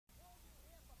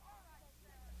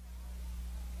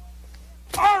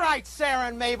right,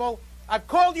 Sara Mabel. I've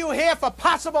called you here for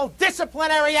possible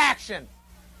disciplinary action.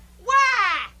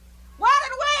 Why? What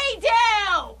did we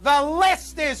do? The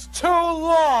list is too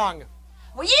long.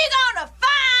 Were you gonna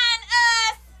fine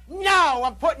us? No,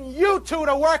 I'm putting you two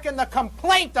to work in the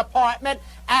complaint department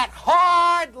at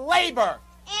hard labor.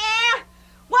 Yeah?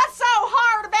 What's so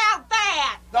hard about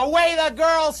that? The way the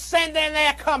girls send in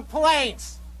their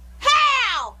complaints.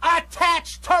 How?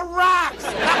 Attached to rocks.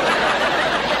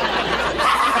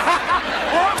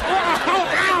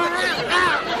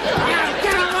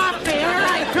 Get them off me, all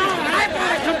right? Come on, I've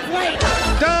got a complaint.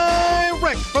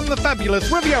 Direct from the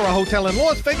fabulous Riviera Hotel in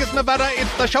Las Vegas, Nevada,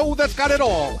 it's the show that's got it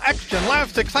all. Action,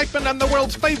 laughs, excitement, and the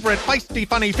world's favorite feisty,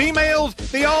 funny females,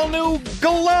 the all-new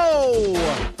Glow.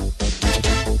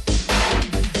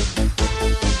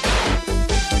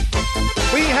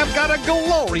 We have got a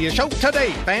glorious show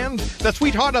today, fans. The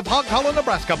sweetheart of Hog Hollow,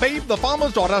 Nebraska, Babe, the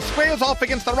farmer's daughter, squares off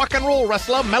against the rock and roll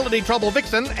wrestler, Melody Trouble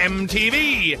Vixen,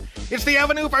 MTV. It's the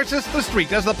Avenue versus the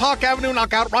Street as the Park Avenue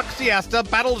knockout Roxy Astor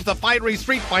battles the fiery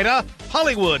street fighter,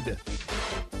 Hollywood.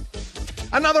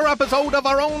 Another episode of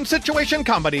our own situation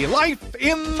comedy, Life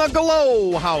in the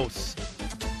Glow House.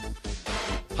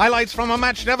 Highlights from a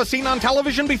match never seen on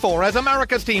television before as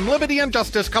America's team Liberty and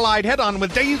Justice collide head-on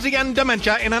with Daisy and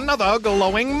Dementia in another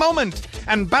glowing moment.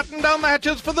 And batten down the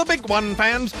hatches for the big one,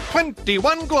 fans.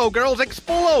 21 Glow Girls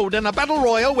explode in a battle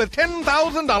royal with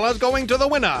 $10,000 going to the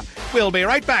winner. We'll be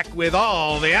right back with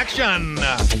all the action.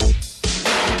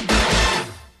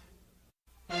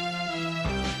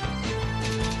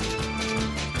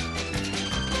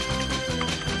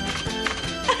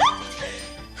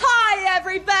 Hi,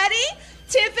 everybody.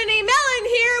 Tiffany Mellon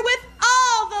here with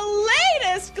all the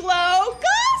latest Glow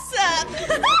gossip.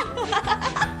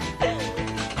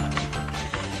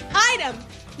 Item.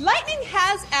 Lightning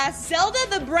has asked Zelda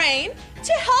the Brain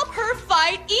to help her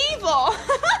fight evil.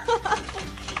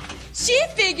 She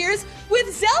figures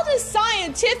with Zelda's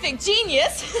scientific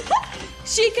genius,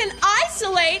 she can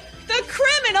isolate the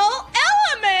criminal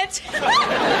element.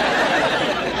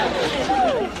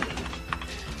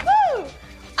 Woo.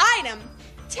 Item.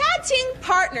 Tag team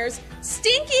partners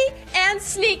Stinky and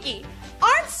Sneaky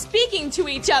aren't speaking to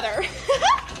each other.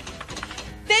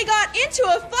 They got into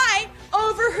a fight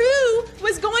over who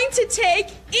was going to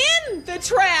take in the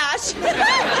trash.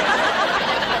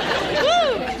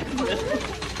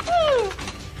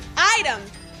 Item.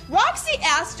 Roxy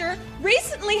Astor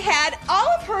recently had all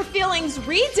of her fillings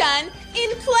redone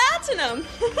in platinum.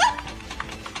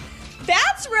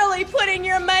 That's really putting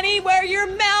your money where your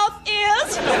mouth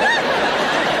is.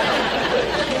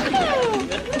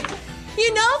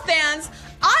 You know, fans,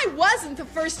 I wasn't the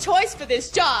first choice for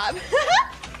this job.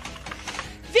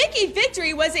 Vicky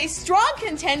Victory was a strong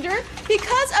contender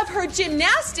because of her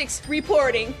gymnastics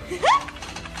reporting.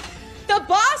 The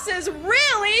bosses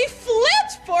really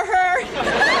flipped for her.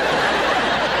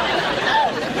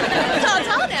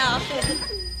 Tell now.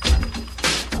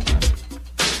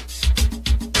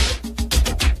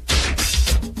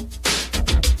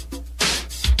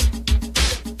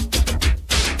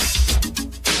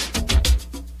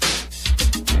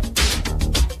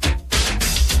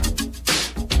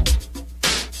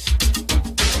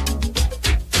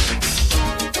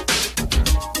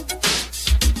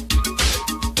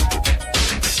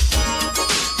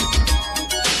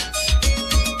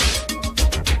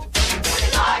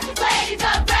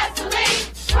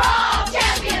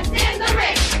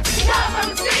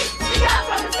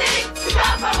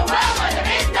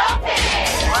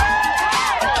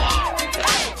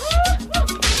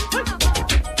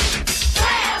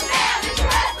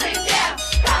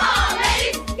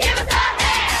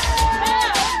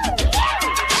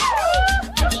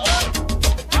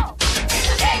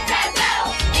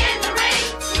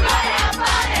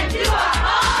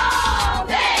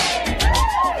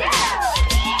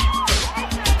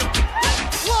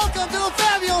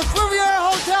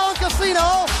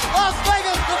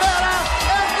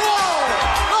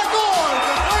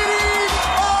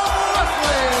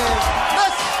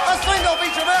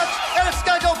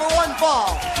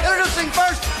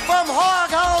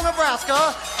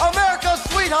 Nebraska, America's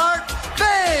sweetheart,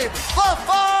 Babe, the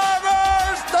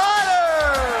farmer's daughter.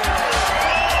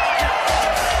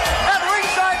 At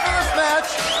ringside for this match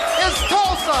is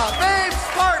Tulsa, Babe's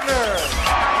partner.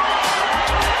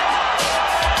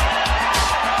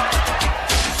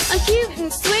 I'm cute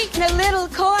and sweet and a little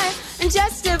coy and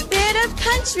just a bit of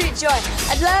country joy.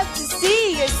 I'd love to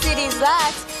see your city's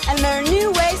lights and learn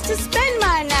new ways to spend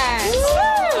my nights.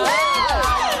 Woo!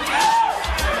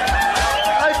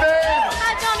 Hi, Babe.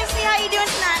 Hi, Tommy. See how you doing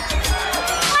tonight?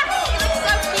 You look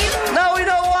so cute. Now we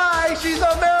know why she's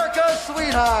America's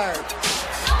sweetheart.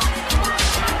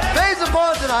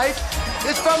 perform tonight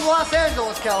is from Los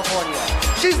Angeles, California.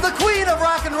 She's the queen of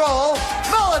rock and roll,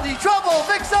 Melody Trouble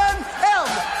Vixen,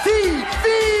 MTV!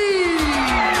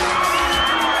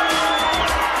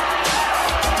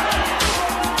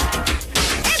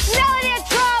 It's Melody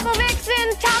Trouble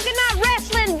Vixen, talking about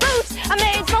wrestling boots are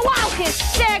made for walking.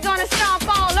 They're gonna stomp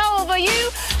all over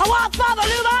you. I want Baba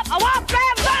Lubop, I want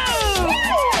bamboo!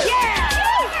 Yeah!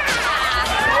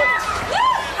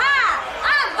 Hi,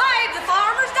 I'm Babe, the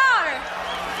farmer's daughter.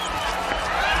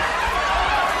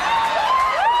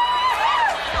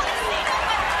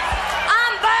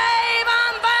 I'm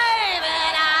Babe,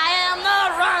 and I am the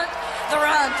runt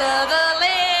of the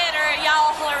litter.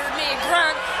 Y'all heard me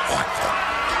grunt.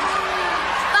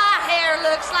 My hair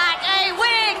looks like a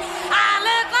wig. I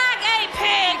look like a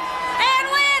pig. And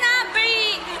when I'm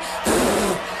beaten,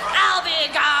 I'll be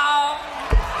gone.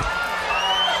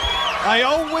 I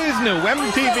always knew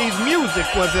MTV's music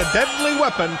was a deadly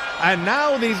weapon, and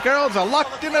now these girls are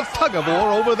locked in a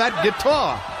tug-of-war over that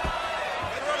guitar.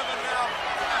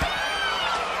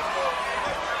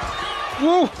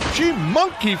 Woo, she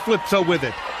monkey flips her with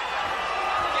it.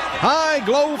 Hi,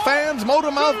 Glow fans,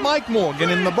 Motormouth Mike Morgan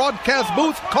in the broadcast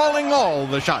booth calling all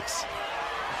the shots.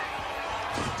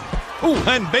 Ooh,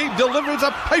 and Babe delivers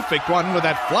a perfect one with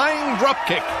that flying drop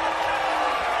kick.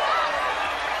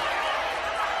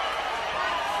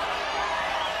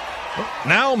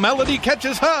 Now Melody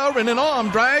catches her in an arm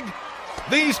drag.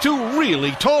 These two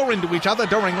really tore into each other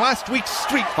during last week's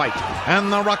street fight,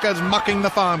 and the rockers mocking the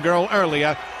farm girl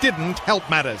earlier didn't help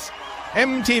matters.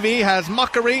 MTV has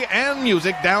mockery and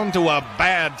music down to a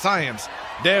bad science.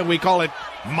 Dare we call it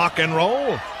mock and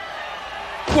roll?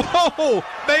 Whoa!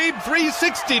 Babe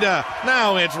 360'd her.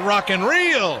 Now it's rockin'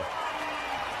 real.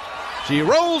 She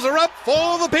rolls her up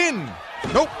for the pin.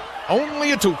 Nope,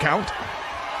 only a 2 count.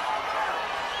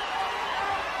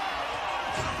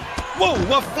 Whoa,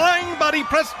 a flying body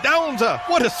press downs her.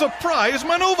 What a surprise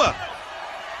maneuver.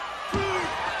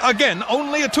 Again,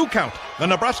 only a 2 count. The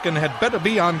Nebraskan had better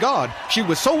be on guard. She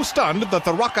was so stunned that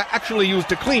the rocker actually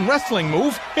used a clean wrestling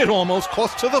move, it almost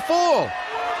cost her the fall.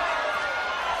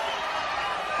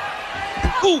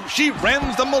 Ooh, she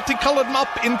rams the multicolored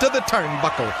mop into the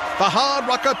turnbuckle. The hard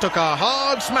rocker took a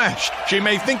hard smash. She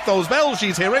may think those bells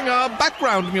she's hearing are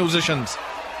background musicians.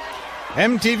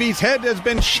 MTV's head has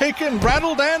been shaken,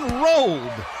 rattled, and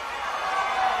rolled.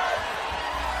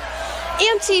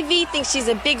 MTV thinks she's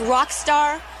a big rock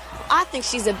star. I think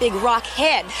she's a big rock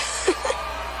head.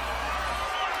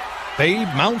 Babe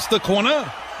mounts the corner.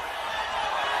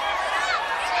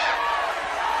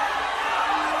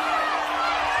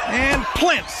 And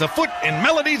plants a foot in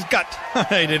Melody's gut.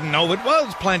 I didn't know it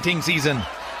was planting season.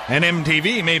 And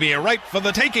MTV may be ripe for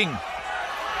the taking.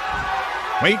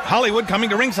 Wait, Hollywood coming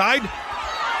to ringside.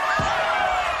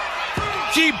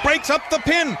 She breaks up the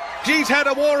pin. She's had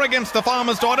a war against the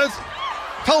farmer's daughters.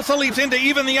 Tulsa leaps in to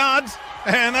even the odds.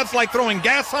 And that's like throwing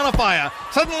gas on a fire.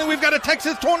 Suddenly we've got a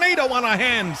Texas tornado on our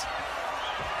hands.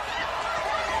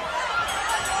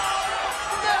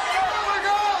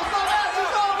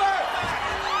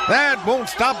 That won't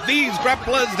stop these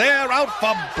grapplers. They're out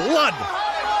for blood.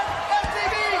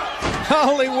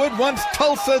 Hollywood wants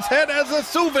Tulsa's head as a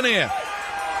souvenir.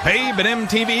 Babe and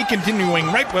MTV continuing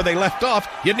right where they left off.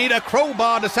 You'd need a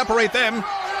crowbar to separate them.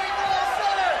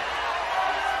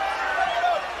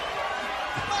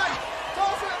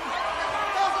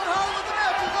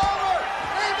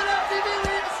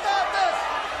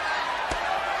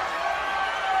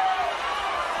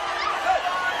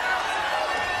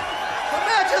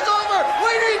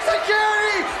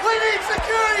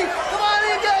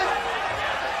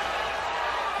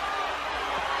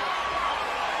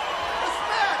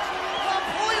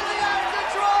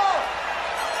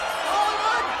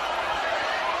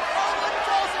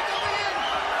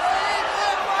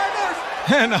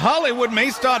 And Hollywood may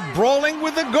start brawling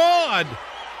with the God.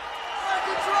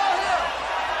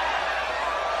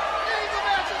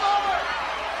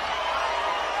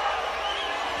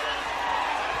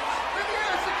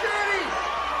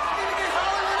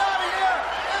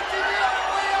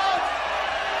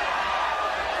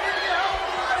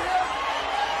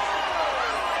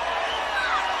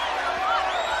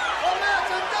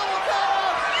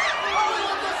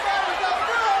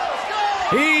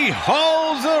 He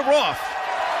hauls her off.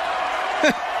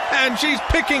 And she's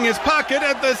picking his pocket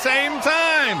at the same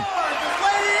time.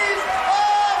 Ladies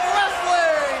of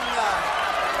wrestling!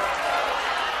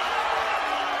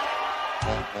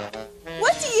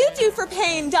 What do you do for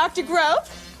pain, Dr. Grope?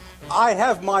 I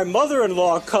have my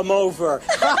mother-in-law come over.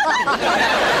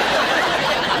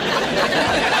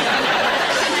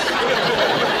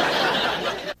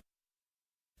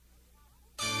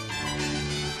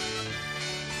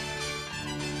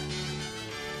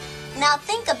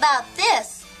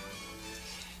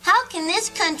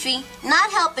 country,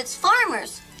 not help its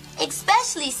farmers,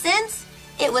 especially since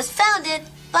it was founded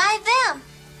by them.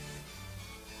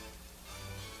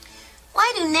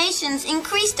 Why do nations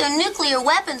increase their nuclear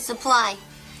weapon supply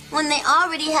when they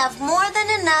already have more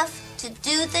than enough to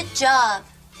do the job?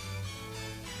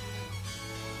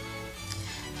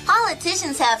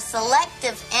 Politicians have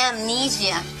selective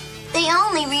amnesia. They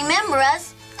only remember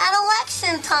us at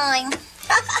election time.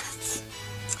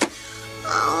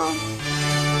 Oh.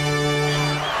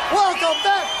 Welcome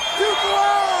back to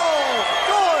Grope,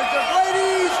 gorgeous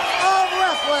ladies of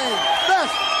wrestling.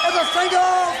 This is a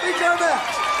single feature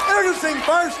match. Introducing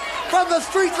first from the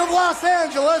streets of Los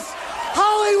Angeles,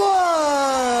 Hollywood.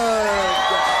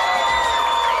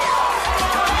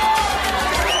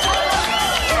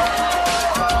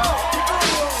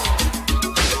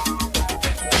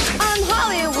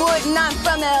 And I'm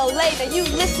from LA. Now you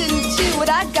listen to what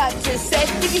I got to say.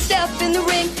 If you step in the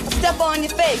ring, I'll step on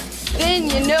your face. Then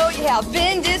you know you have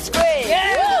been disgraced.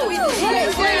 Yeah. Woo, Wait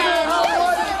a minute,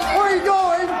 Hollywood. Where are you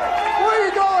going? Where are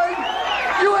you going?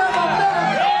 You have a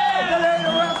minute today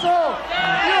to wrestle.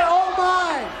 You're all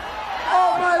mine.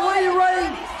 Oh my, what are you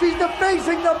writing? She's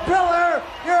defacing the pillar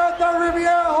here at the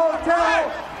Riviera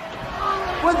Hotel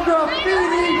with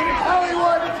graffiti.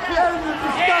 Hollywood, that is a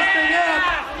disgusting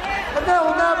act. But that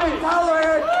will not be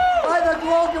tolerated by the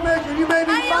Globe Commission. You may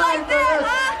be fined for this.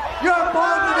 You're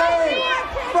born today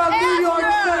from New York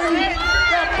City,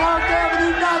 the Park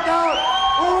Avenue knockout,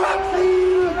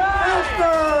 Roxy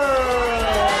Astor.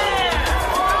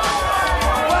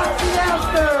 Roxy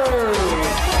Astor.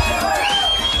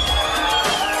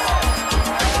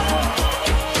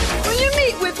 When you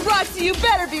meet with Roxy, you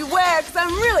better beware, because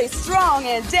I'm really strong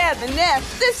and debonair.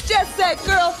 This jet set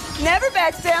girl never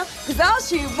backs down, because all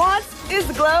she wants is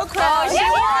the glow crown.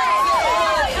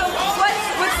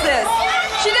 What's this?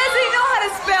 She doesn't even know how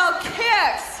to spell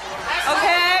kicks,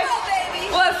 okay?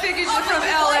 Well, I figured you're from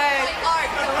L.A.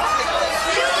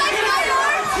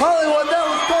 Hollywood, that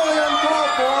was totally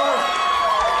uncalled for.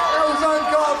 That was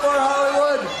uncalled for,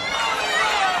 Hollywood.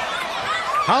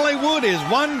 Hollywood is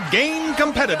one game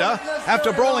competitor.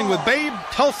 After brawling with Babe,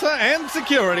 Tulsa, and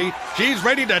security, she's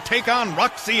ready to take on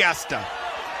Roxy Astor.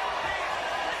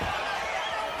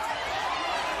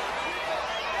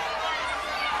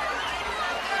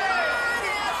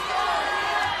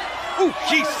 Ooh,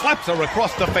 she slaps her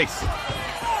across the face.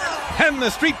 And the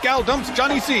street gal dumps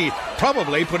Johnny C.,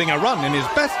 probably putting a run in his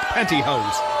best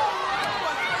pantyhose.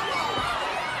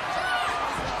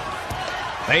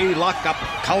 They lock up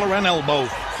collar and elbow.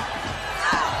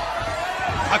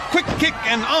 A quick kick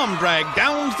and arm drag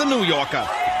downs the New Yorker.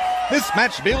 This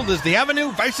match billed as the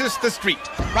Avenue versus the Street.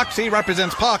 Roxy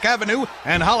represents Park Avenue,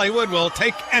 and Hollywood will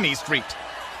take any street.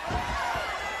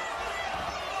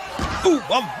 Ooh,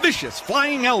 a vicious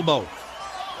flying elbow.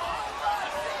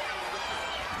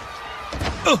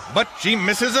 But she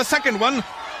misses a second one.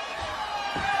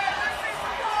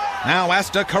 Now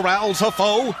Astor corrals her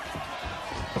foe.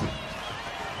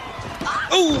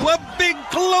 Ooh, a big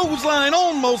clothesline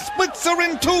almost splits her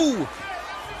in two.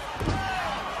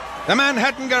 The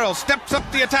Manhattan girl steps up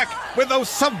the attack with those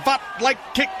savate-like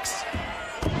kicks.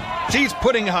 She's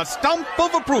putting her stamp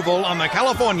of approval on the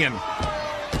Californian.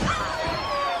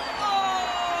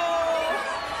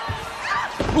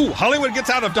 Ooh, Hollywood gets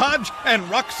out of dodge, and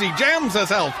Roxy jams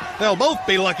herself. They'll both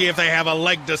be lucky if they have a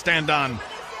leg to stand on.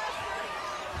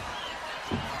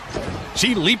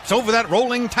 She leaps over that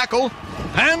rolling tackle,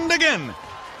 and again.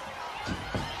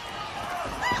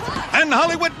 And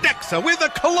Hollywood decks her with a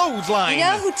clothesline. You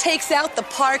know who takes out the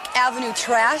Park Avenue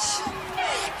trash?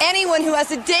 Anyone who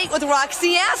has a date with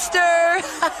Roxy Astor.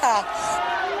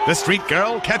 The street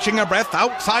girl catching her breath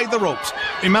outside the ropes.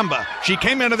 Remember, she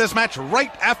came into this match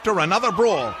right after another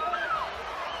brawl.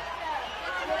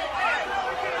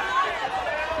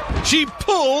 She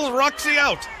pulls Roxy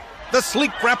out. The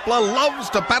sleek grappler loves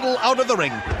to battle out of the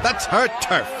ring. That's her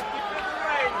turf.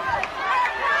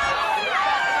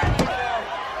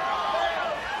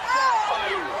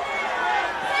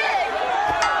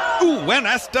 Ooh, when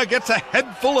Astor gets a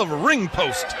head full of ring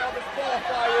post.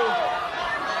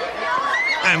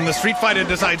 And the street fighter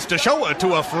decides to show her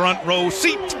to a front row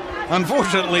seat.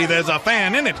 Unfortunately, there's a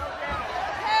fan in it.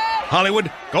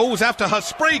 Hollywood goes after her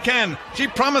spray can. She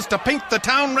promised to paint the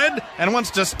town red and wants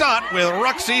to start with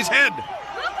Roxy's head.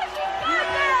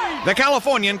 The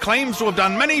Californian claims to have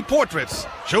done many portraits.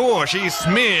 Sure, she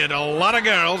smeared a lot of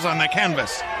girls on the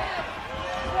canvas.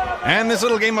 And this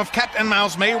little game of cat and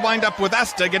mouse may wind up with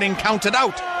Astor getting counted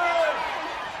out.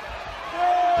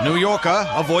 The New Yorker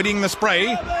avoiding the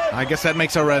spray. I guess that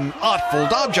makes her an artful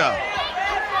dodger.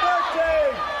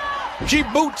 She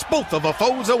boots both of her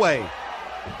foes away.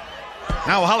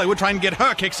 Now Hollywood trying to get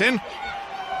her kicks in.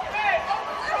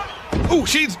 Ooh,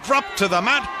 she's dropped to the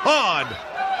mat hard.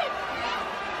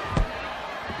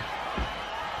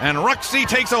 And Roxy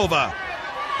takes over.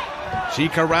 She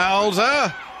corrals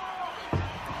her.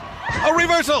 A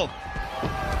reversal.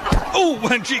 Oh,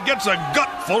 and she gets a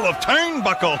gut full of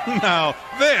turnbuckle. Now,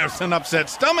 there's an upset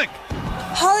stomach.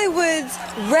 Hollywood's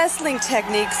wrestling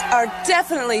techniques are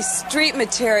definitely street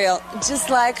material, just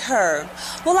like her.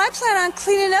 Well, I plan on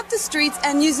cleaning up the streets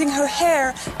and using her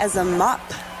hair as a mop.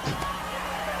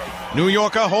 New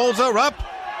Yorker holds her up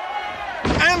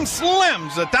and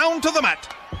slams it down to the mat.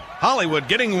 Hollywood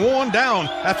getting worn down.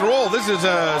 After all, this is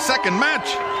a second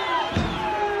match.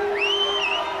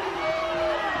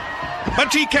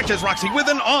 But she catches Roxy with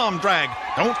an arm drag.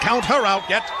 Don't count her out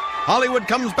yet. Hollywood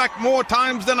comes back more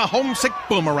times than a homesick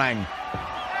boomerang.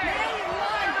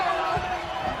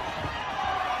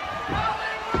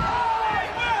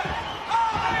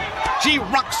 She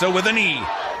rocks her with a knee.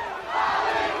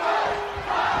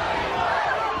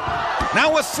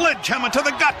 Now a sledgehammer to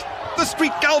the gut. The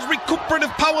street gal's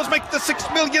recuperative powers make the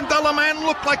 $6 million man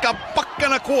look like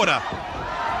 $1.25.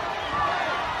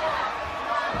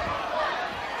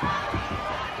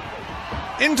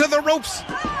 Into the ropes.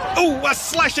 Ooh, a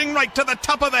slashing right to the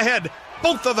top of the head.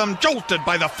 Both of them jolted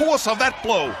by the force of that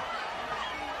blow.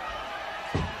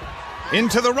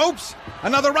 Into the ropes.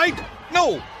 Another right.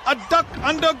 No, a duck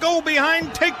under go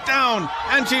behind takedown.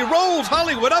 And she rolls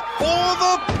Hollywood up for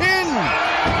the pin.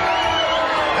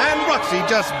 And Roxy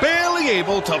just barely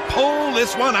able to pull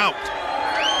this one out.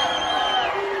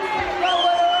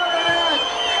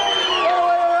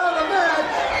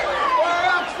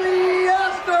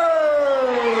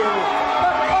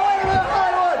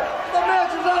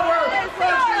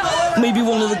 Maybe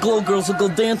one of the Glow Girls will go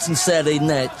dancing Saturday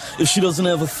night if she doesn't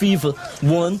have a fever.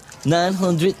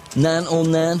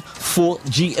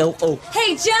 1-900-909-4GLO.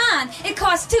 Hey, John, it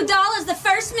costs $2 the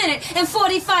first minute and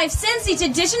 45 cents each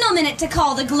additional minute to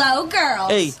call the Glow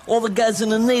Girls. Hey, all the guys in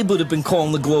the neighborhood have been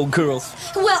calling the Glow Girls.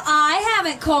 Well, I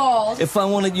haven't called. If I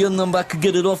wanted your number, I could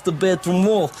get it off the bathroom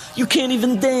wall. You can't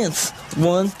even dance.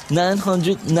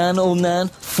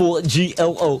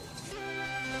 1-900-909-4GLO.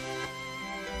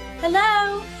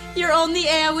 Hello? You're on the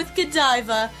air with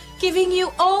Godiva, giving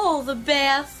you all the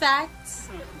bare facts.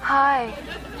 Hi.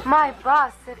 My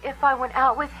boss said if I went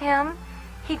out with him,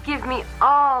 he'd give me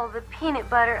all the peanut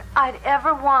butter I'd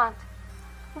ever want.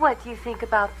 What do you think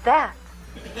about that?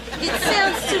 It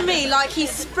sounds to me like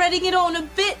he's spreading it on a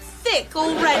bit thick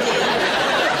already.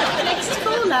 Next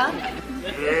caller.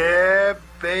 Yeah,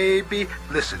 baby.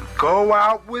 Listen, go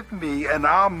out with me and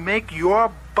I'll make your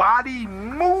body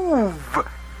move.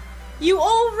 You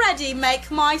already make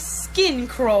my skin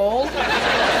crawl.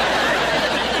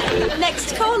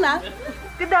 Next caller.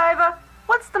 Godiva,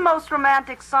 what's the most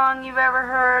romantic song you've ever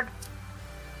heard?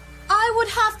 I would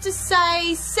have to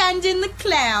say Send in the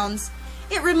Clowns.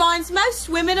 It reminds most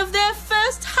women of their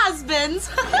first husbands.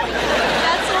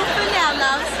 That's all for now,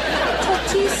 loves. Talk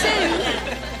to you soon.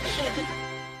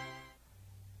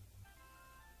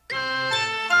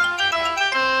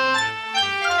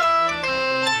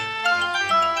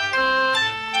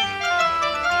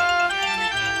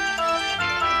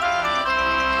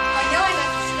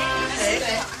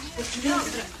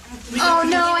 Oh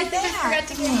no, I think I forgot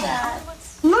to get that.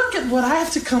 Look at what I have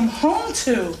to come home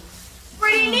to.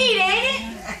 Pretty neat,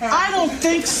 ain't it? I don't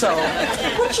think so.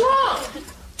 What's wrong?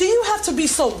 Do you have to be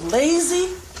so lazy?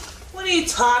 What are you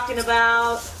talking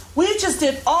about? We just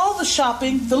did all the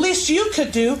shopping. The least you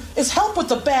could do is help with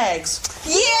the bags.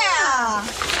 Yeah!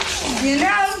 You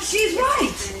know, she's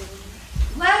right.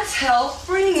 Let's help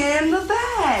bring in the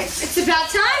bags. It's about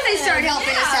time they start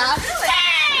helping us out. Hey!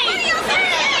 What are you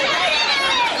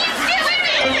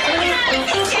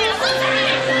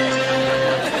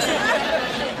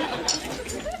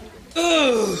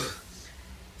Ooh.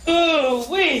 Ooh,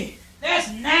 wee. That's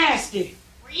nasty.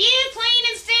 Were you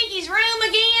cleaning Stinky's room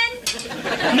again?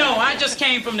 No, I just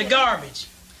came from the garbage.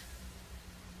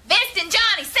 Vixen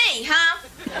Johnny C, huh?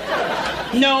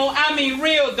 No, I mean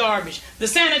real garbage. The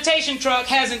sanitation truck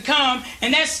hasn't come,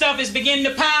 and that stuff is beginning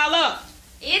to pile up.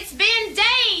 It's been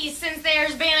days since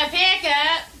there's been a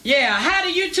pickup. Yeah, how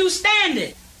do you two stand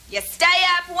it? You stay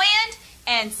upwind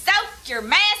and soak your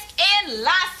mask in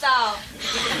Lysol.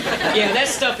 Yeah, that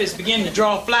stuff is beginning to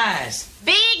draw flies.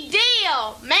 Big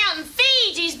deal. Mountain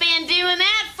Fiji's been doing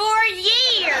that for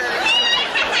years.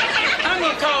 I'm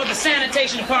going to call the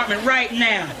sanitation department right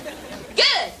now.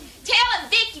 Good. Tell them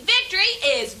Vicky Victory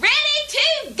is ready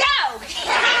to go.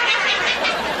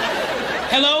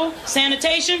 Hello,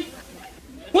 sanitation?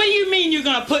 What do you mean you're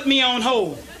going to put me on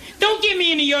hold? Don't get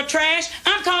me into your trash.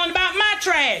 I'm calling about my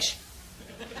trash.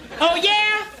 Oh,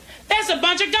 yeah? That's a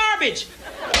bunch of garbage.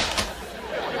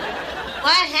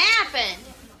 What happened?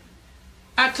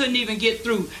 I couldn't even get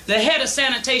through. The head of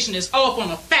sanitation is off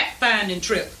on a fact-finding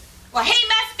trip. Well, he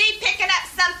must be picking up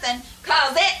something,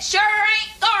 'cause it sure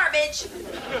ain't garbage.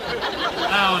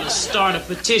 I ought to start a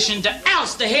petition to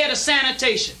oust the head of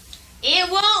sanitation. It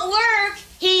won't work.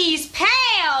 He's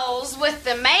pals with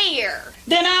the mayor.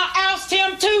 Then I'll oust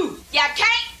him too. You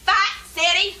can't fight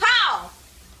City Hall.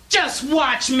 Just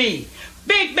watch me.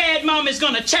 Big Bad Mama is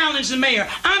gonna challenge the mayor.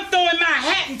 I'm throwing my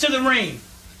hat into the ring.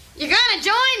 You're gonna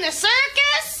join the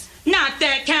circus? Not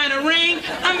that kind of ring.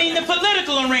 I mean the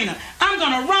political arena. I'm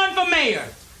gonna run for mayor.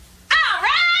 All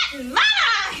right,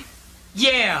 my.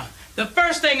 Yeah, the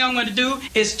first thing I'm gonna do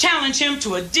is challenge him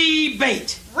to a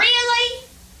debate. Really?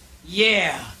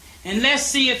 Yeah, and let's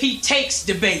see if he takes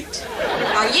debate.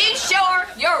 Are you sure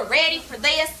you're ready for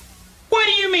this? What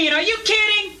do you mean? Are you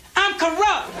kidding? I'm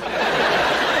corrupt.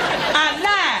 I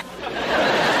lie.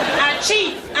 I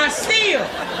cheat. I steal.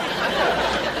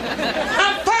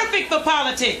 I'm perfect for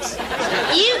politics.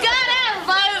 You got our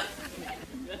vote.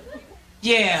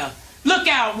 Yeah, look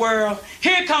out, world.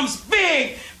 Here comes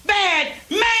Big Bad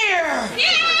Mayor.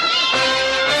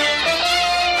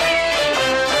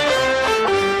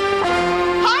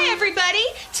 Hi, everybody.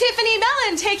 Tiffany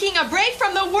Mellon taking a break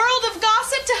from the world of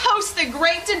gossip to host the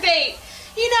great debate.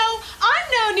 You know, I'm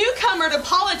no newcomer to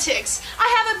politics. I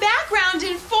have a background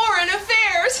in foreign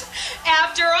affairs.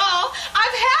 After all,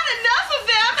 I've had enough of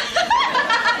them.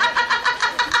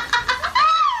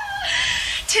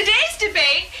 Today's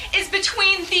debate is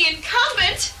between the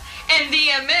incumbent and the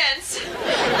immense.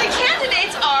 The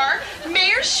candidates are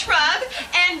Mayor Shrub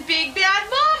and Big Bad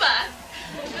Mama.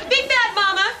 Big Bad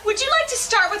Mama, would you like to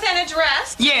start with an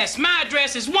address? Yes, my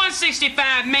address is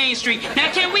 165 Main Street.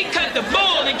 Now, can we cut the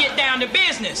bull and get down to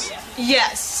business?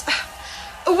 Yes.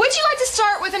 Would you like to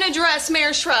start with an address,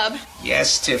 Mayor Shrub?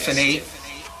 Yes, Tiffany.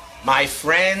 My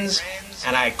friends,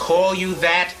 and I call you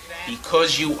that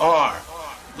because you are.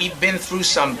 We've been through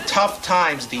some tough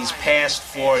times these past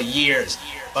 4 years,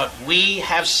 but we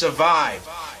have survived.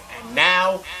 And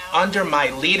now, under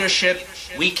my leadership,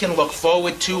 we can look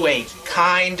forward to a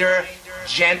kinder,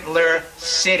 gentler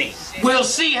city. We'll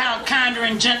see how kinder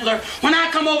and gentler when I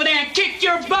come over there and kick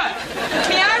your butt.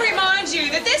 May I remind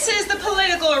you that this is the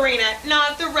political arena,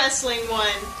 not the wrestling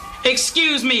one.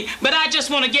 Excuse me, but I just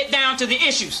want to get down to the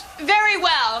issues. Very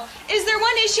well. Is there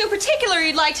one issue in particular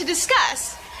you'd like to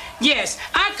discuss? Yes,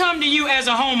 I come to you as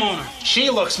a homeowner. She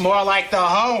looks more like the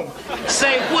home.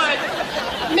 Say what?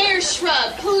 Mayor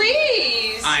Shrub,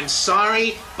 please. I'm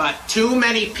sorry, but too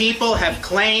many people have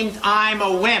claimed I'm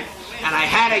a wimp, and I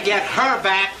had to get her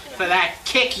back for that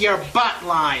kick your butt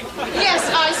line. Yes,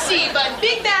 I see, but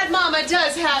Big Bad Mama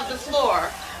does have the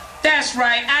floor. That's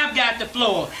right, I've got the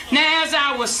floor. Now, as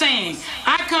I was saying,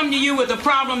 I come to you with a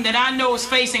problem that I know is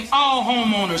facing all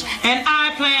homeowners, and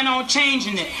I plan on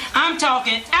changing it. I'm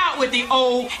talking out with the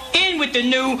old, in with the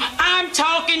new. I'm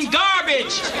talking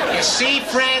garbage. You see,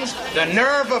 friends, the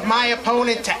nerve of my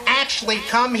opponent to actually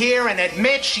come here and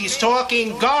admit she's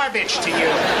talking garbage to you.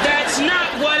 That's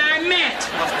not what I meant.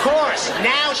 Of course,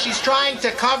 now she's trying to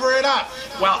cover it up.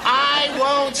 Well, I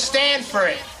won't stand for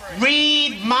it.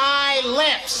 Read my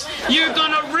lips. You're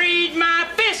gonna read my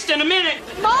fist in a minute.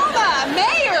 Mama,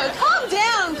 Mayor, calm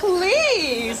down,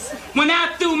 please. When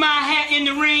I threw my hat in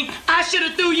the ring, I should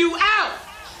have threw you out.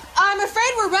 I'm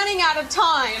afraid we're running out of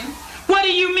time. What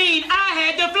do you mean? I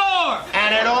had the floor.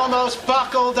 And it almost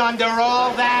buckled under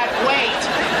all that weight.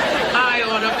 I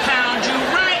ought to pound you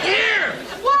right here.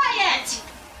 Quiet.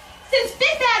 Since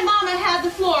Big Bad Mama had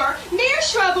the floor, Mayor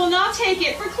Shrub will now take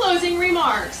it for closing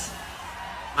remarks.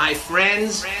 My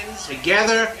friends,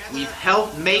 together we've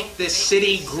helped make this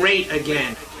city great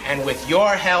again. And with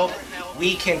your help,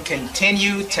 we can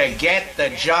continue to get the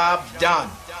job done.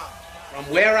 From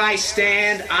where I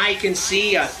stand, I can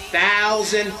see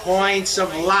 1,000 points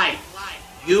of light.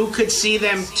 You could see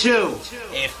them too,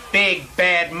 if Big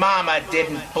Bad Mama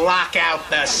didn't block out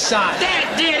the sun.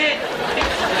 That did it!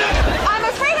 I'm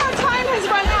afraid our time has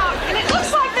run out, and it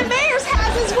looks like the mayor's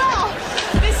has as well.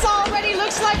 This already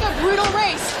looks like a brutal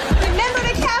race. Remember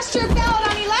to cast your ballot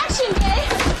on election day,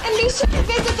 and be sure to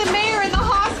visit the mayor in the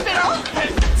hospital.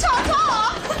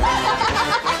 Ta-ta!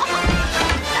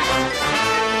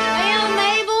 Well,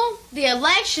 Mabel, the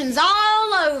election's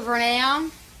all over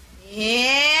now.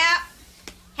 Yeah.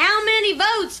 How many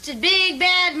votes did Big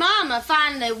Bad Mama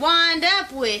finally wind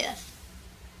up with?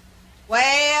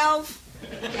 12.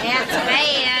 That's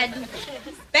bad.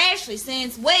 Especially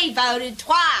since we voted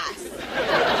twice.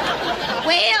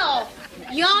 Well,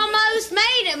 you almost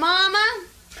made it, Mama.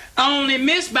 I only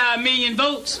missed by 1 million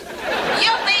votes.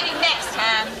 You'll beat him next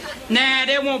time. Nah,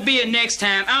 there won't be a next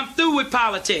time. I'm through with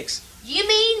politics. You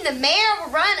mean the mayor will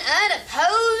run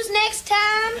unopposed next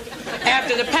time?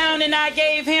 After the pounding I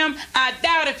gave him, I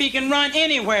doubt if he can run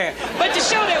anywhere. But to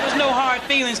show there was no hard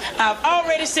feelings, I've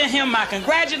already sent him my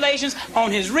congratulations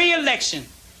on his re-election.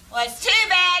 Well, it's too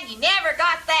bad you never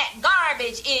got that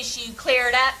garbage issue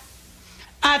cleared up.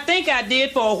 I think I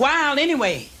did for a while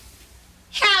anyway.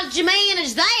 How'd you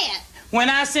manage that? When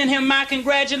I sent him my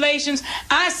congratulations,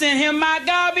 I sent him my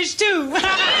garbage too.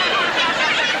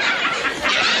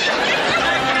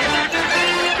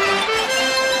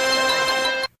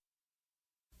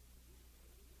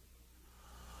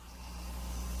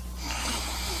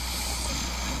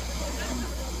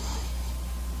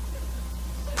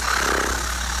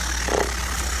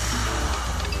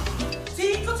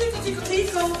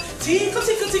 Tickle,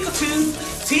 tickle, tickle, too.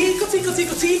 Tickle, tickle,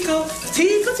 tickle, tickle.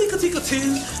 Tickle, tickle, tickle,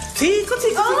 too. Tickle,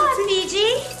 tickle, Hola,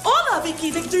 Fiji. Hola,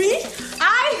 Vicky Victory.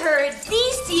 I heard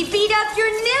Beastie beat up your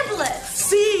niblets.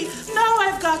 See, now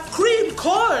I've got cream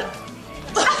corn.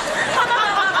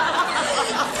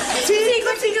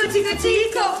 Tickle, tickle, tickle,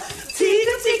 tickle.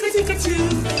 Tickle, tickle, tickle, too.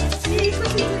 Tickle,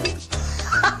 tickle, tickle.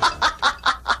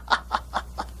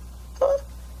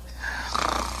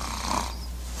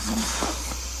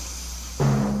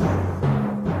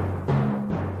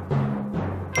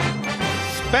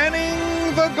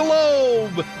 Spanning the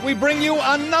globe, we bring you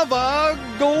another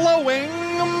glowing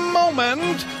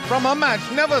moment from a match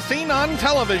never seen on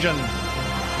television.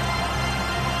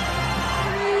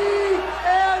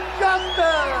 And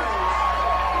jumpers!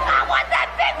 I want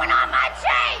that big one on my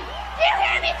chain! Do you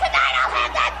hear me? Tonight I'll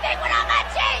have that big one on my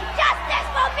chain! Justice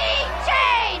for me,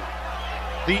 chain!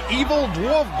 The evil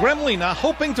dwarf Gremlina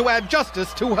hoping to add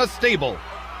justice to her stable.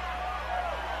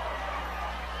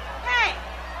 Hey,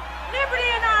 Liberty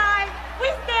and I, we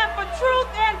stand for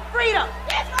truth and freedom.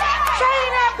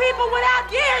 Trading our people without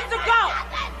years to go.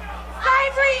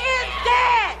 Slavery is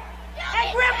dead. And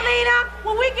Gremlina,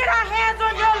 when we get our hands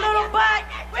on your little butt,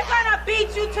 we're gonna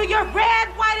beat you to your red,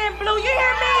 white, and blue. You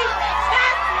hear me?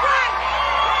 That's right.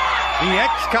 The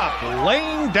ex-cop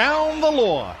laying down the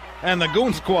law, and the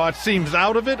goon squad seems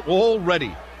out of it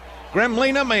already.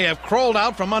 Gremlina may have crawled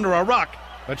out from under a rock,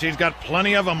 but she's got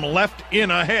plenty of them left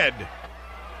in her head.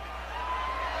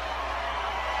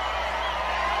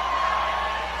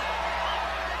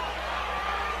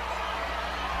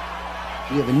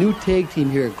 We have a new tag team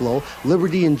here at Glow,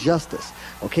 Liberty and Justice.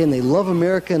 Okay, and they love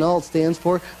America, and all it stands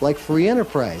for, like free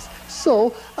enterprise.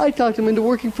 So I talked them into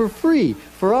working for free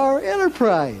for our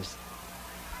enterprise.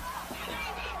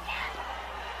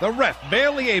 The ref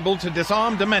barely able to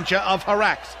disarm Dementia of her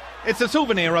axe. It's a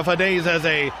souvenir of her days as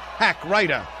a hack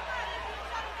writer.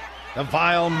 The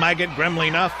vile maggot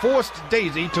Gremlina forced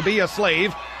Daisy to be a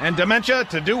slave and Dementia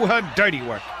to do her dirty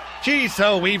work. She's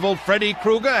so evil Freddy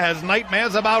Krueger has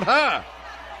nightmares about her.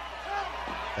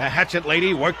 The hatchet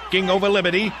lady working over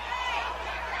Liberty.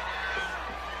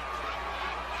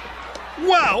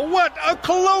 Wow, what a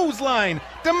clothesline!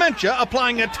 Dementia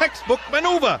applying a textbook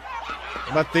maneuver.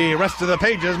 But the rest of the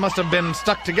pages must have been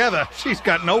stuck together. She's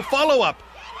got no follow-up.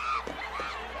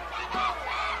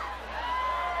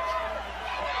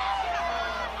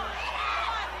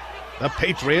 The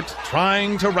Patriot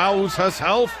trying to rouse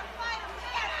herself.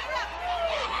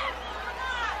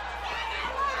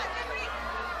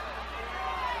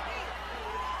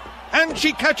 And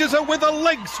she catches her with a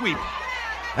leg sweep.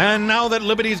 And now that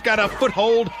Liberty's got a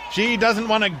foothold, she doesn't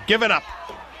want to give it up.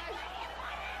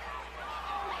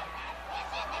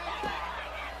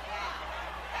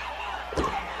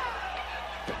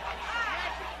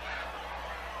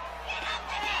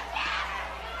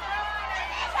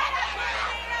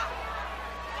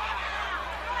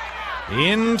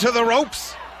 Into the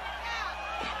ropes.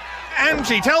 And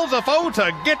she tells a foe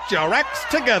to get your acts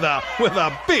together with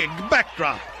a big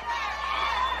backdrop.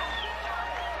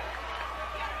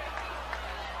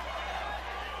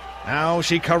 Now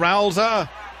she corrals her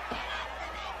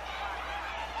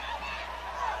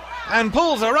and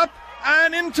pulls her up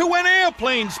and into an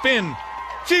airplane spin.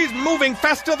 She's moving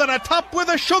faster than a top with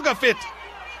a sugar fit.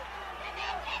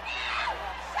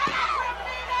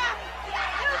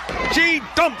 She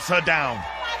dumps her down.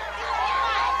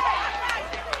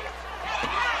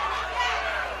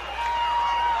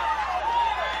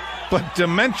 But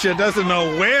Dementia doesn't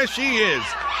know where she is.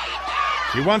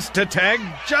 She wants to tag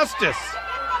Justice.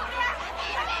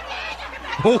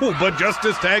 Oh, but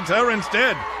Justice tags her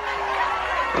instead.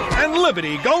 And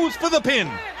Liberty goes for the pin.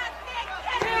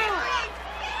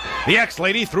 The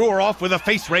ex-lady threw her off with a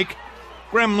face rake.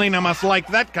 Gremlina must like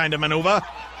that kind of maneuver.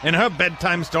 In her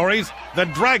bedtime stories, the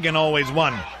dragon always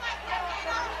won.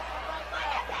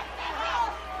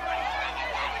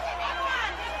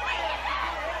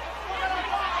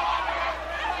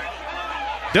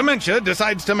 Dementia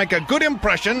decides to make a good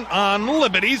impression on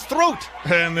Liberty's throat.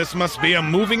 And this must be a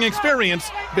moving experience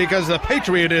because the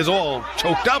Patriot is all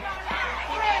choked up.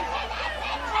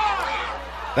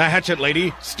 The hatchet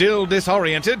lady, still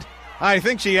disoriented. I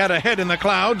think she had a head in the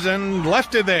clouds and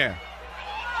left it there.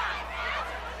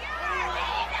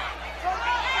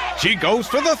 She goes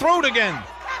for the throat again.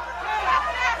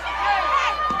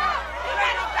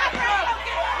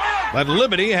 But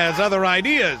Liberty has other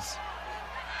ideas.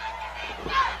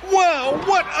 Wow,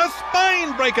 what a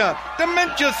spine breaker!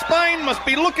 Dementia's spine must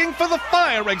be looking for the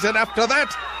fire exit after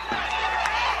that.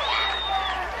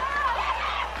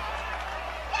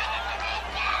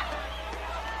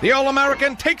 The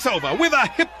All-American takes over with a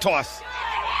hip toss.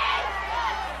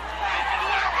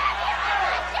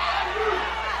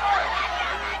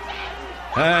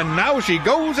 And now she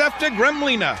goes after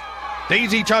Gremlina.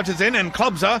 Daisy charges in and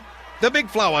clubs her. The Big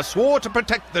Flower swore to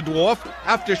protect the dwarf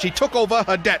after she took over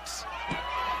her debts.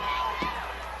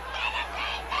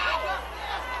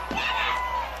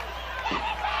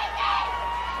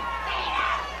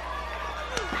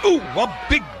 Ooh, a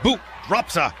big boot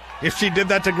drops her. If she did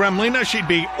that to Gremlina, she'd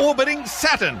be orbiting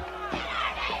Saturn.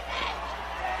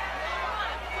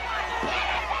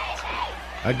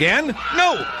 Again?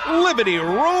 No! Liberty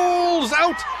rolls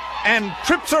out and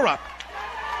trips her up.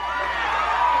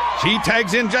 She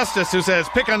tags in Justice, who says,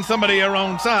 pick on somebody your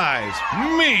own size.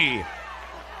 Me!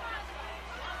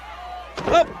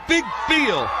 A big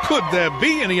deal. Could there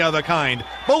be any other kind?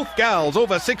 Both gals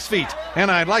over 6 feet,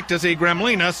 and I'd like to see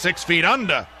Gremlina 6 feet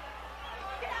under.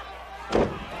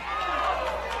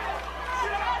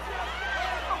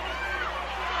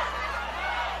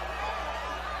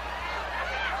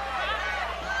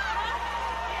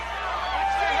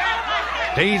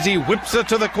 Daisy whips her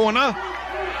to the corner.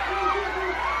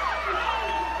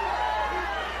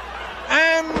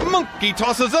 And Monkey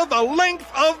tosses her the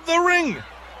length of the ring.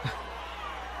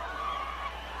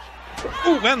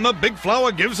 Ooh, and the Big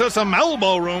Flower gives her some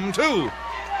elbow room, too.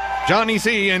 Johnny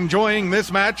C. enjoying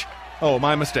this match. Oh,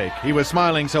 my mistake. He was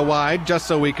smiling so wide just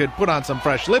so we could put on some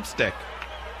fresh lipstick.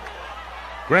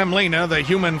 Gremlina, the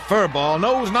human furball,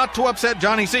 knows not to upset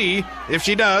Johnny C. If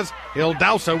she does, he'll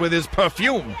douse her with his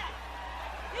perfume.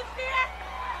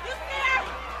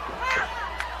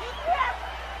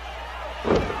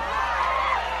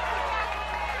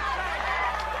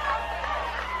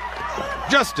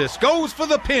 Justice goes for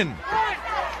the pin.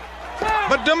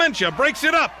 But Dementia breaks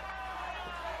it up.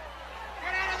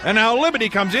 And now Liberty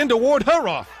comes in to ward her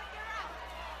off.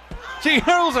 She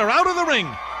hurls her out of the ring.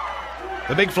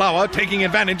 The Big Flower taking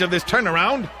advantage of this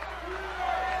turnaround.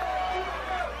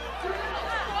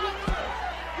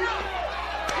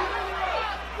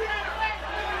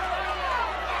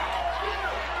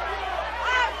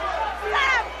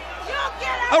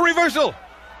 A reversal.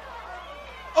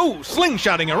 Oh,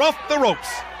 slingshotting her off the ropes.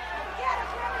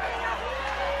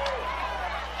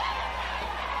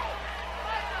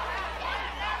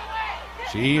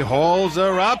 She hauls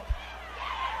her up.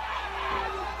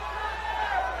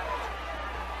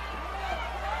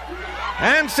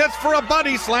 And sets for a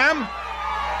body slam.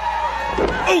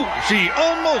 Oh, she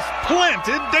almost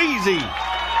planted Daisy.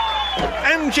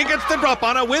 And she gets the drop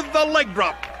on her with the leg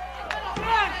drop.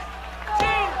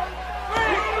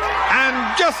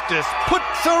 And Justice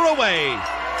puts her away.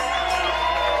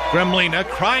 Gremlina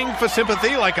crying for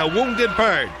sympathy like a wounded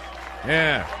bird.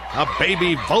 Yeah, a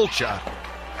baby vulture.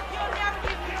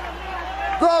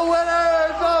 The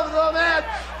winners of the match,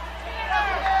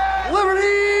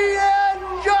 Liberty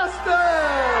and Justice!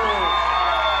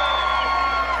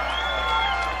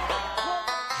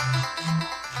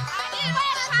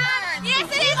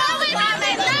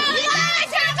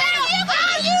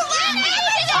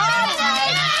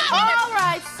 All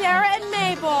right, Sara and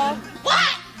Mabel.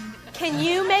 What? Can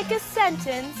you make a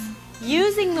sentence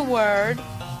using the word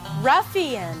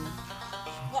ruffian?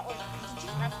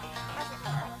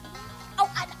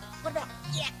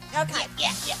 Okay.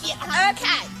 Yeah.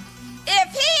 Okay. If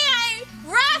he ain't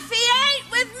rough, he ain't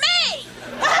with me.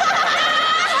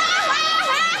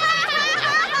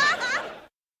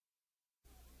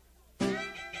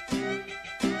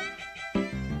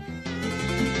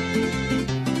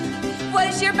 What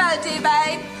does your bow do,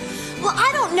 babe? Well,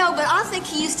 I don't know, but I think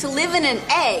he used to live in an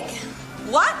egg.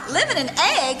 What? Live in an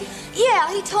egg?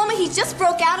 Yeah, he told me he just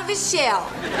broke out of his shell.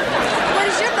 What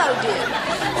does your beau do?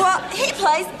 Well, he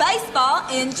plays baseball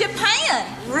in Japan.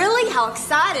 Really? How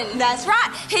exciting. That's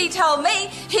right. He told me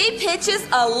he pitches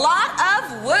a lot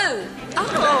of woo.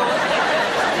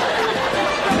 Oh.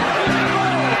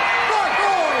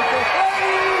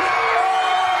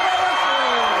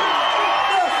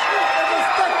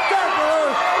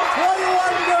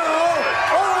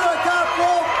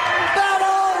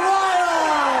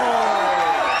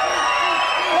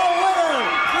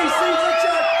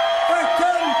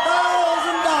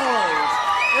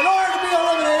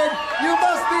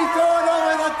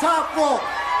 doubtful.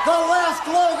 The last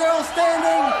glow girl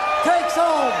standing takes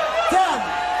home $10,000.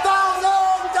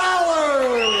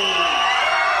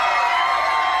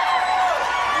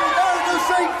 There's the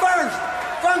street first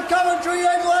from Coventry,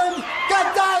 England,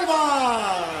 Godiva.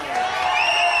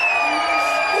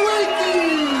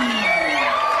 Vicky.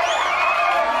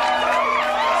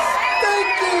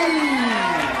 Stinky.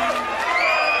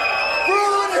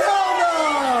 Brunhilda.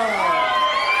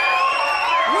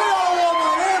 Widow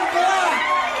woman in black.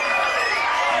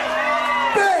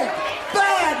 Big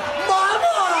Bad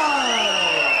Mama.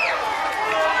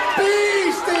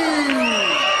 Beastie.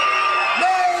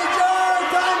 Major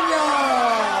Tanya.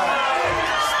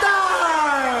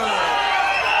 Star.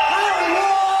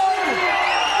 Hollywood.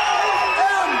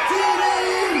 MTV.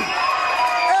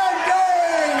 And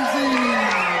Daisy.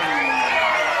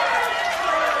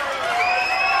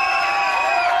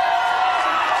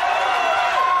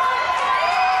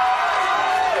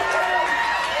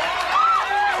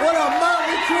 What a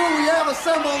motley crew we have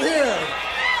assembled here.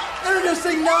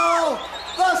 Introducing now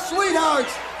the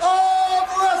sweethearts of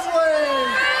wrestling.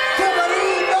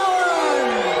 Tiffany Mellon.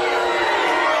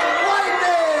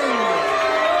 Lightning.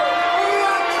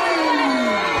 Roxy.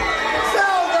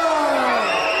 Zelda.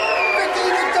 Vicky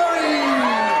Victory.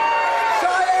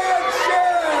 Cheyenne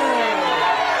Cher.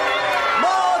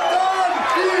 Martin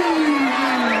Fiji.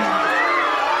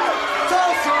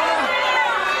 Tulsa.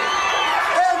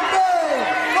 And Bay,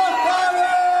 the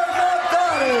Fires of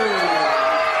Daddy.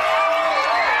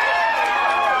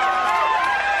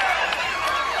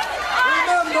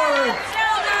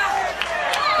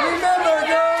 Remember,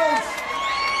 girls,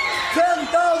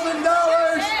 $10,000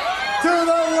 to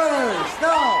the winners.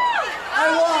 Now, I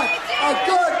want a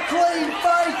good, clean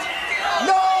fight,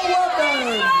 no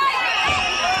weapons.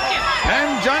 And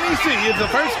Johnny C is the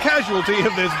first casualty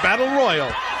of this battle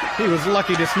royal. He was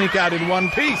lucky to sneak out in one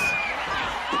piece.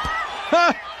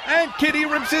 Ha! And Kitty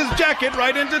rips his jacket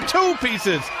right into two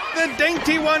pieces. The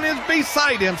dainty one is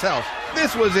beside himself.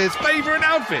 This was his favorite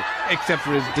outfit, except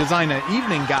for his designer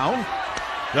evening gown.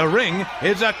 The ring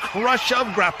is a crush of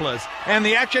grapplers, and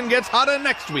the action gets hotter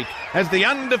next week as the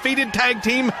undefeated tag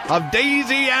team of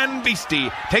Daisy and Beastie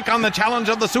take on the challenge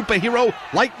of the superhero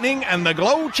Lightning and the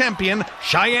Glow champion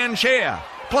Cheyenne Cher.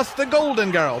 Plus the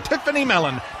Golden Girl, Tiffany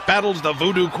Mellon, battles the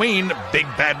Voodoo Queen, Big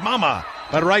Bad Mama.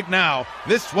 But right now,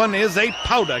 this one is a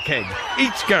powder keg,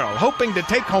 each girl hoping to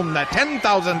take home the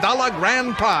 $10,000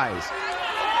 grand prize.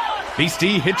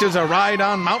 Beastie hitches a ride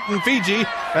on Mountain Fiji.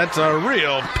 That's a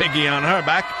real piggy on her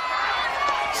back.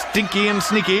 Stinky and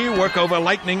Sneaky work over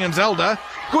Lightning and Zelda.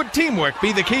 Good teamwork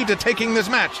be the key to taking this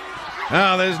match.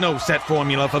 There's no set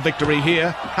formula for victory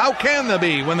here. How can there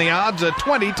be when the odds are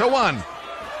 20-1?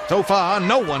 So far,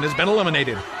 no one has been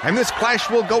eliminated, and this clash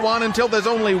will go on until there's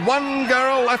only one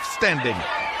girl left standing.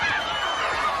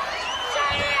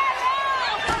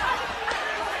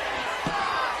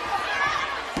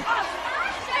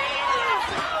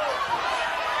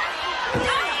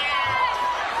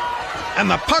 And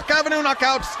the Park Avenue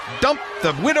Knockouts dump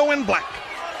the Widow in Black.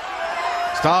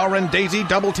 Star and Daisy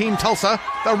double-team Tulsa.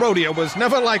 The rodeo was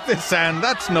never like this, and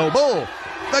that's no bull.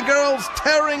 The girls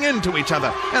tearing into each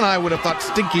other, and I would have thought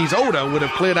Stinky's odor would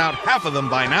have cleared out half of them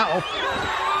by now.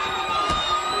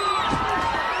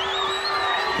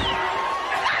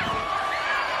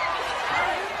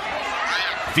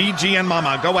 Fiji and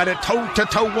Mama go at it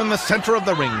toe-to-toe in the center of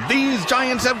the ring. These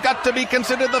giants have got to be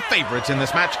considered the favorites in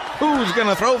this match. Who's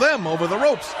gonna throw them over the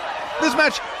ropes? This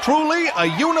match, truly a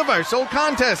universal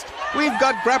contest. We've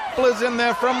got grapplers in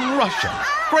there from Russia,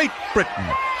 Great Britain,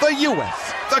 the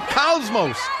US, the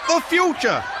cosmos, the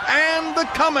future, and the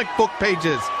comic book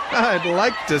pages. I'd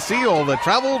like to see all the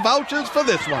travel vouchers for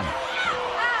this one.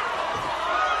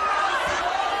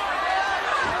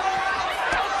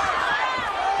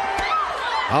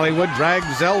 Hollywood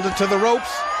drags Zelda to the ropes,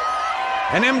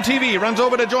 and MTV runs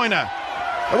over to join her.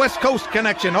 The West Coast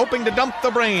connection hoping to dump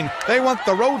the brain. They want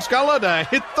the Road Scholar to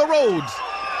hit the roads.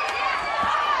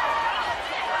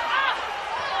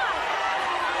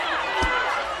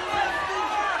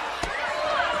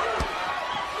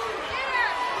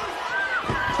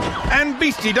 And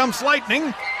Beastie dumps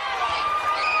Lightning.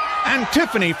 And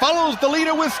Tiffany follows the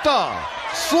leader with Star.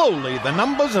 Slowly, the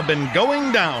numbers have been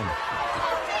going down.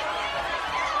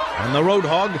 And the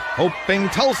Roadhog, hoping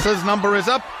Tulsa's number is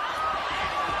up.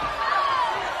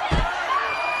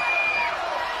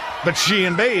 But she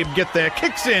and Babe get their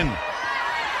kicks in.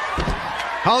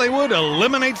 Hollywood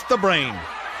eliminates the brain.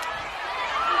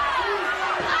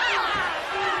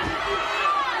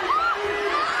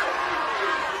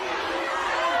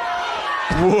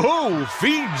 Whoa!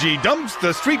 Fiji dumps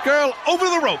the street girl over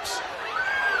the ropes.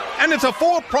 And it's a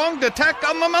four-pronged attack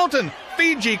on the mountain.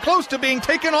 Fiji close to being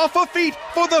taken off her feet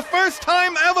for the first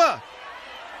time ever.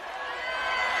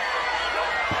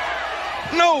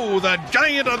 No, the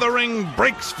giant of the ring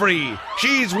breaks free.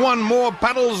 She's won more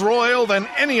battles royal than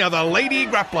any other lady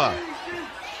grappler.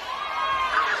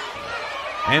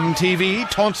 MTV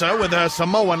taunts her with her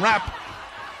Samoan rap.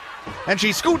 And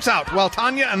she scoots out while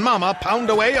Tanya and Mama pound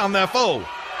away on their foe.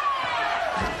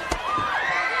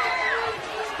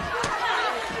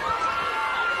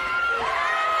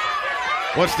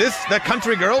 What's this? The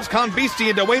country girls con Beastie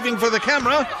into waving for the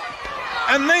camera.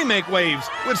 And they make waves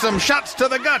with some shots to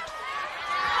the gut.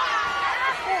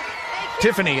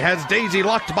 Tiffany has Daisy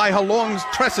locked by her long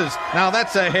tresses. Now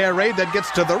that's a hair raid that gets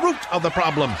to the root of the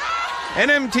problem. And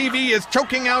MTV is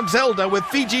choking out Zelda with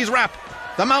Fiji's rap.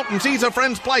 The mountain sees her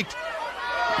friend's plight.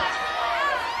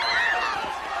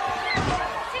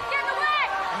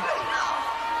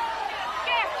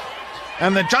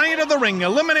 And the giant of the ring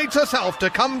eliminates herself to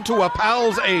come to a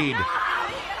pal's aid.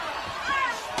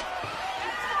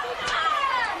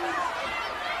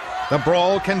 The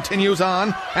brawl continues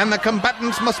on, and the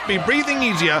combatants must be breathing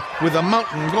easier with the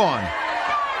mountain gone.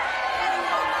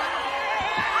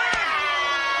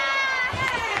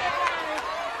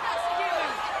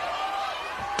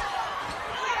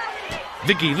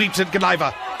 Vicky leaps at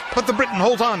Godiva, but the Briton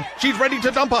holds on. She's ready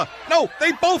to dump her. No,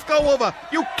 they both go over.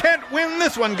 You can't win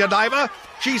this one, Godiva.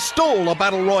 She stole a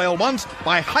battle royal once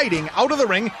by hiding out of the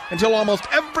ring until almost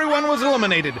everyone was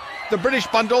eliminated. The British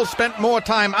bundle spent more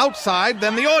time outside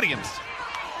than the audience.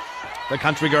 The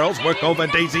country girls work over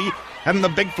Daisy, and the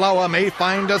big flower may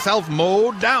find herself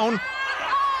mowed down.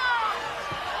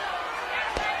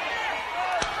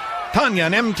 Tanya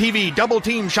and MTV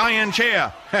double-team Cheyenne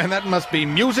Cher, and that must be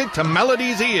music to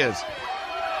Melody's ears.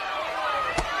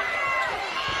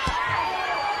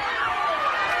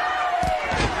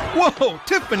 Whoa!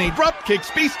 Tiffany drop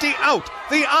kicks Beastie out.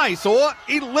 The eyesore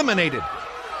eliminated.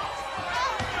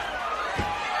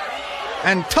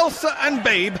 And Tulsa and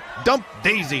Babe dump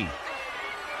Daisy.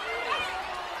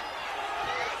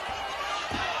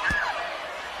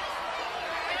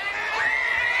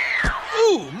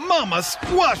 Ooh, Mama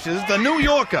squashes the New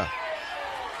Yorker.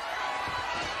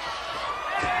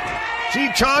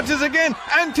 She charges again,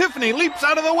 and Tiffany leaps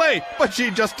out of the way, but she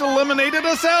just eliminated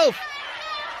herself.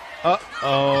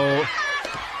 Uh-oh.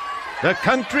 The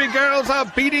country girls are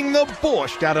beating the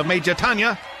borscht out of Major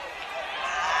Tanya.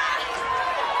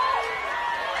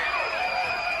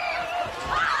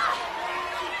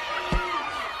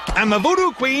 And the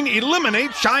Voodoo Queen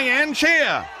eliminates Cheyenne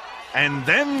Cher. And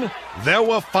then there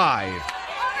were 5.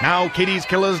 Now Kitty's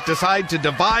killers decide to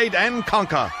divide and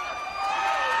conquer.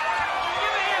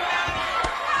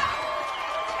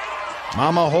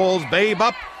 Mama hauls Babe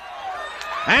up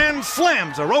and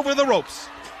slams her over the ropes.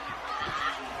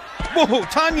 Whoa,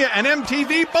 Tanya and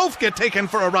MTV both get taken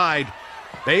for a ride.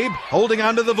 Babe holding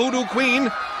onto the Voodoo Queen.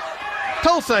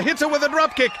 Tulsa hits her with a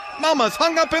dropkick. Mama's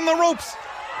hung up in the ropes.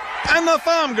 And the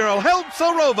farm girl helps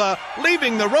her over,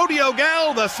 leaving the rodeo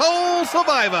gal the sole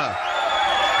survivor.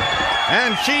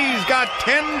 And she's got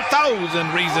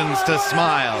 10,000 reasons to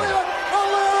smile.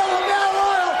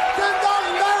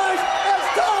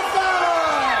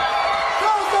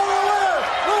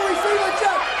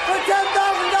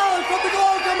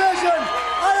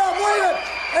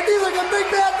 Big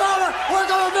Bad Mama, we're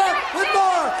going back with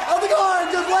more of the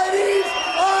gorgeous ladies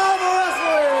of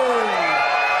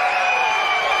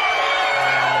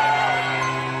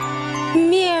wrestling.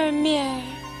 Mirror, mirror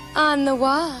on the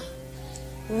wall,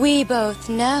 we both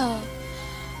know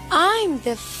I'm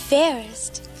the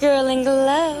fairest girl in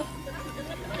glow.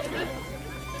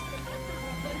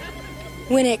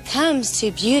 When it comes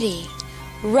to beauty,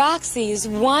 Roxy's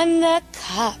won the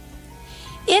cup.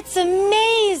 It's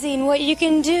amazing what you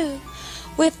can do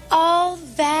with all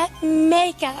that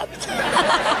makeup.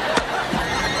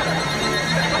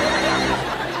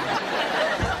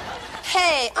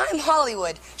 Hey, I'm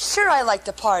Hollywood. Sure, I like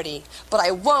to party, but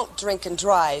I won't drink and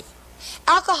drive.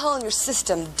 Alcohol in your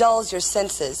system dulls your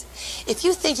senses. If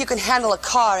you think you can handle a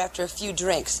car after a few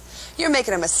drinks, you're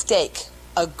making a mistake,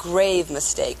 a grave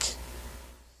mistake.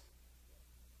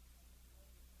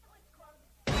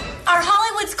 Are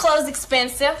Hollywood's clothes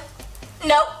expensive?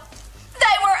 Nope.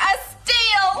 They were a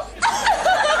steal!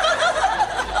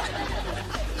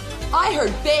 I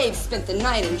heard Babe spent the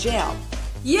night in jail.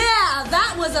 Yeah,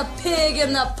 that was a pig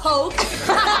in the poke.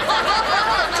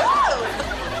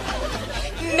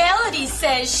 Melody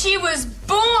says she was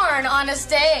born on a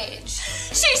stage.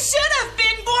 She should have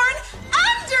been born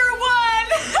under one!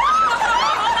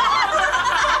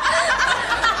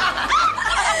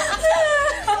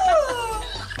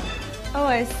 Oh,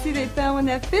 I see they found one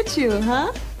that fits you,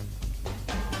 huh?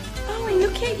 Oh, and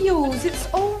look at yours. It's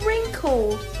all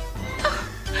wrinkled. Oh,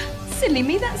 silly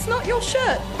me, that's not your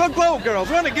shirt. The Glow Girls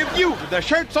want to give you the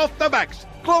shirts off the backs.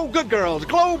 Glow Good Girls,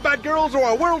 Glow Bad Girls, or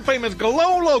a world-famous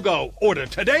Glow logo. Order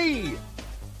today.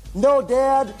 No,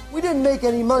 Dad, we didn't make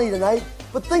any money tonight,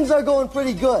 but things are going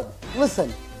pretty good.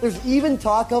 Listen, there's even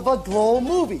talk of a Glow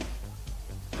movie.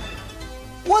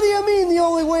 What do you mean the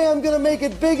only way I'm going to make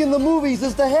it big in the movies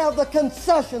is to have the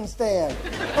concession stand?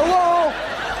 Hello?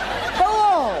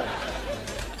 Hello?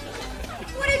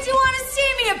 What did you want to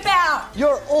see me about?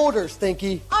 Your odor,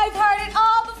 Stinky. I've heard it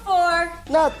all before.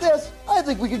 Not this. I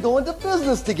think we could go into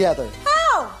business together.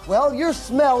 How? Well, your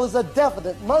smell is a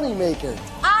definite moneymaker.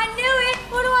 I knew it.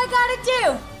 What do I gotta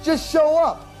do? Just show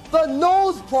up. The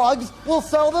nose plugs will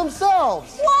sell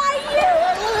themselves. Why you?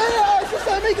 Hey, I just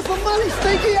started making some money,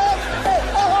 Stinky. Hey,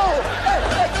 come on.